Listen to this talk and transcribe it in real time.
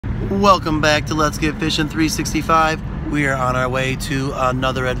Welcome back to Let's Get Fishing 365. We are on our way to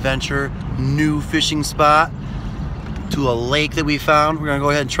another adventure, new fishing spot, to a lake that we found. We're gonna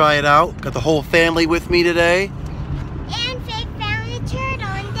go ahead and try it out. Got the whole family with me today. And Faith found a turtle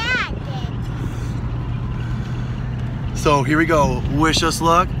and Dad did. So here we go. Wish us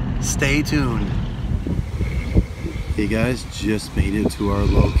luck. Stay tuned. Hey guys, just made it to our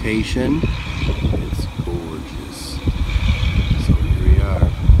location. It's gorgeous. So here we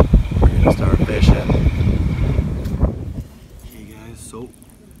are. We're gonna start fishing. Hey guys, so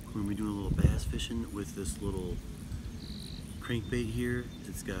we're gonna be doing a little bass fishing with this little crankbait here.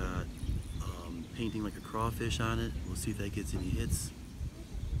 It's got painting like a crawfish on it. We'll see if that gets any hits.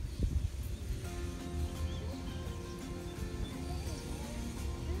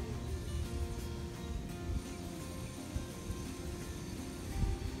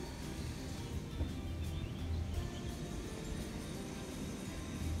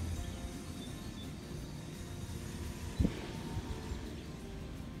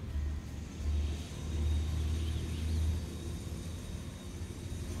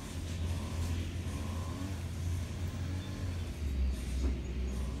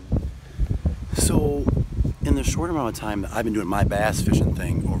 So, in the short amount of time that I've been doing my bass fishing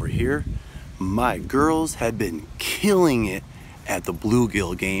thing over here, my girls had been killing it at the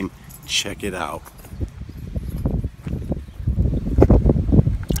bluegill game. Check it out.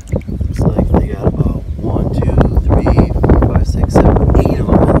 Looks like they got about 1, 2, 3, 4, 5, 6, 7, 8 of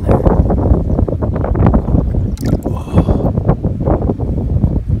them in there.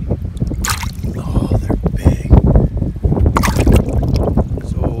 Oh, they're big.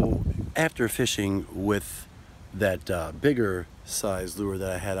 After fishing with that bigger size lure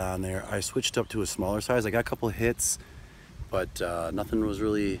that I had on there, I switched up to a smaller size. I got a couple of hits, but nothing was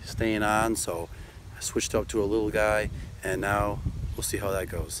really staying on, so I switched up to a little guy, and now we'll see how that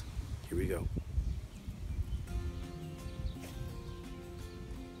goes. Here we go.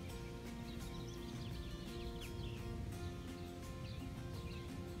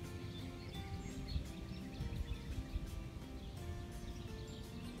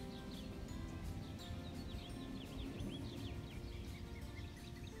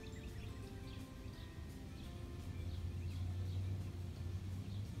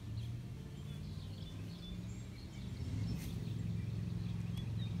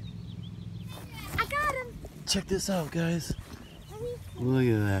 Check this out, guys. Look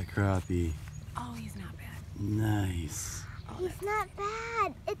at that crappie. Oh, he's not bad. Nice. Oh, he's not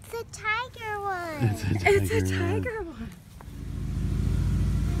bad. It's a tiger one. It's a tiger one.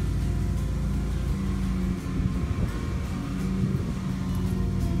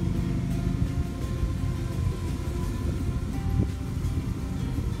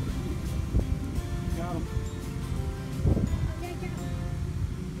 Got him. Big guy.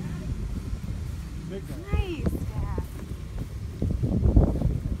 Nice, Dad.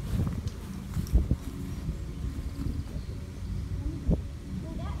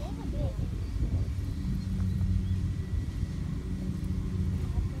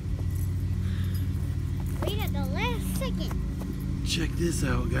 Wait at the last second. Check this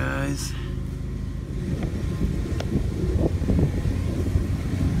out, guys.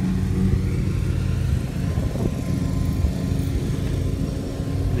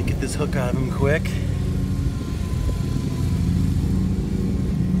 Let me get this hook out of him quick.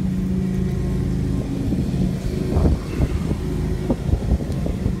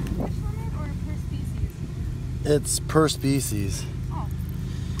 It's per species. Oh.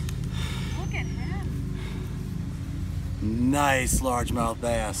 Look at him. Nice largemouth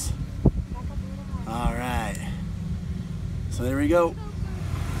bass. All right. So there we go.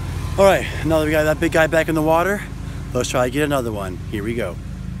 All right, now that we got that big guy back in the water, let's try to get another one. Here we go.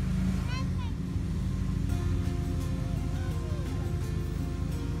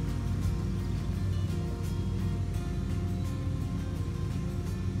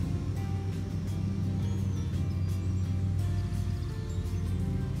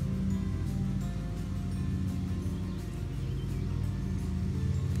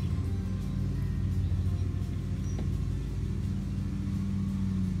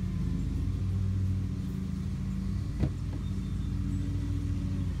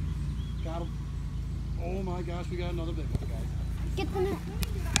 Got him. Oh my gosh, we got another big one, guys. Get the net.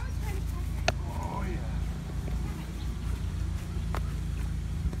 Oh yeah.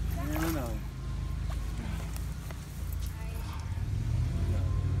 And another.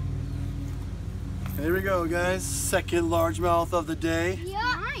 There we go, guys. Second largemouth of the day.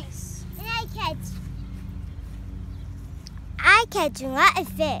 Yeah. Nice. And I catch a lot of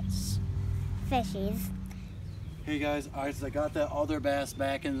fishies. Hey guys, I got that other bass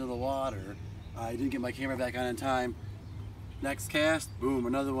back into the water. I didn't get my camera back on in time. Next cast, boom,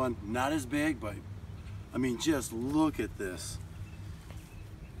 another one. Not as big, but I mean, just look at this.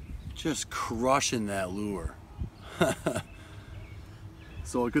 Just crushing that lure.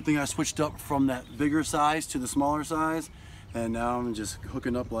 So a good thing I switched up from that bigger size to the smaller size, and now I'm just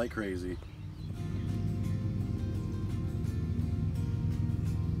hooking up like crazy.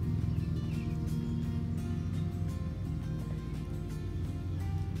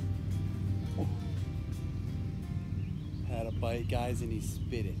 Had a bite, guys, and he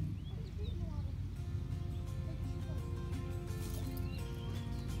spit it.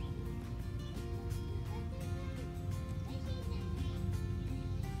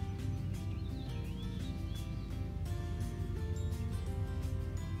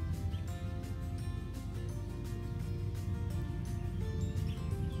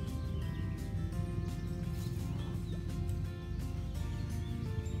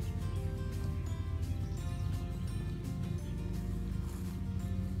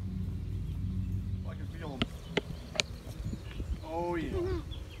 Oh yeah,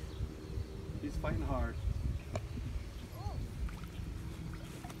 he's fighting hard.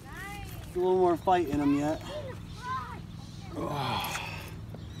 A little more fight in him yet. Oh.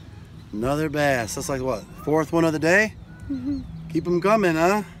 Another bass. That's like what, fourth one of the day? Keep them coming,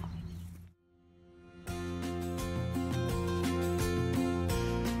 huh?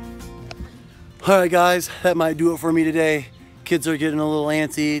 All right, guys, that might do it for me today. Kids are getting a little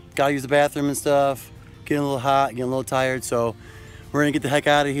antsy. Gotta use the bathroom and stuff. Getting a little hot, getting a little tired, so we're gonna get the heck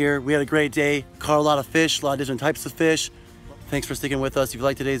out of here. We had a great day, caught a lot of fish, a lot of different types of fish. Thanks for sticking with us. If you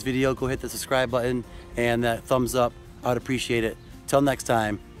liked today's video, go hit the subscribe button and that thumbs up. I would appreciate it. Till next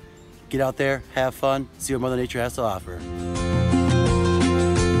time, get out there, have fun, see what Mother Nature has to offer.